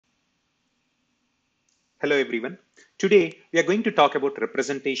Hello everyone. Today we are going to talk about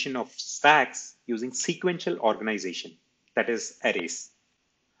representation of stacks using sequential organization, that is arrays,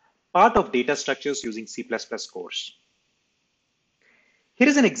 part of data structures using C++ course. Here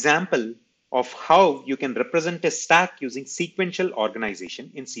is an example of how you can represent a stack using sequential organization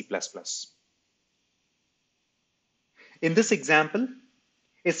in C++. In this example,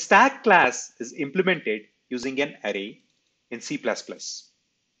 a stack class is implemented using an array in C++.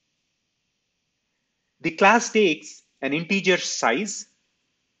 The class takes an integer size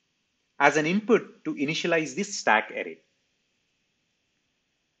as an input to initialize this stack array.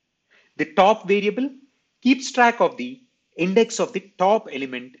 The top variable keeps track of the index of the top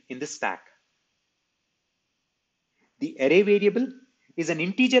element in the stack. The array variable is an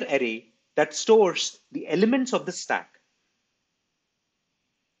integer array that stores the elements of the stack.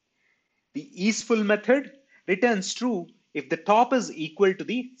 The isFull method returns true if the top is equal to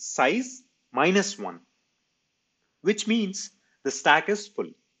the size minus 1, which means the stack is full.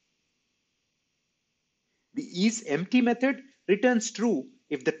 The isEmpty method returns true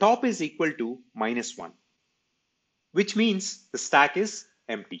if the top is equal to minus 1, which means the stack is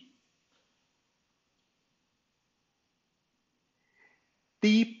empty.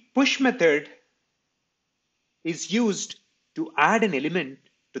 The push method is used to add an element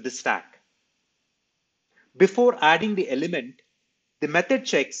to the stack. Before adding the element, the method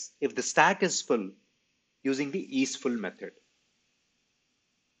checks if the stack is full using the isFull method.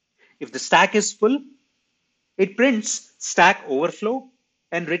 If the stack is full, it prints stack overflow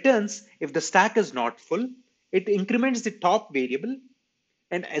and returns if the stack is not full. It increments the top variable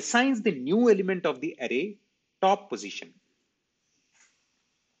and assigns the new element of the array top position.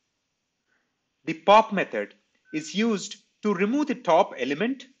 The pop method is used to remove the top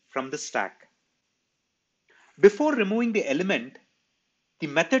element from the stack. Before removing the element, the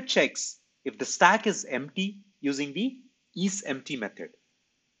method checks if the stack is empty using the isEmpty method.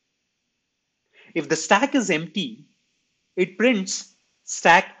 If the stack is empty, it prints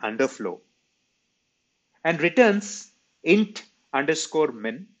stack underflow and returns int underscore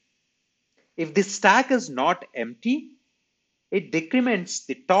min. If the stack is not empty, it decrements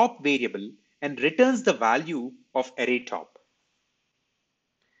the top variable and returns the value of array top.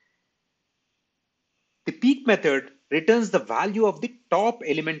 The peek method returns the value of the top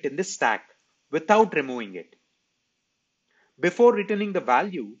element in the stack without removing it. Before returning the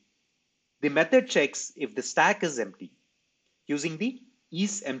value, the method checks if the stack is empty using the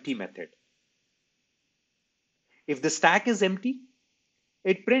isEmpty method. If the stack is empty,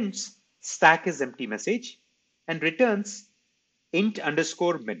 it prints stack is empty message and returns int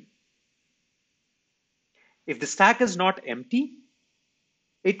underscore min. If the stack is not empty,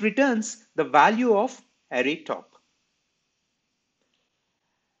 it returns the value of array top.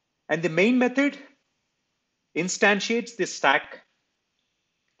 And the main method instantiates the stack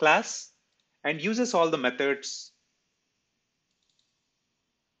class and uses all the methods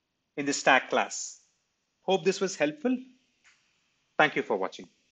in the stack class. Hope this was helpful. Thank you for watching.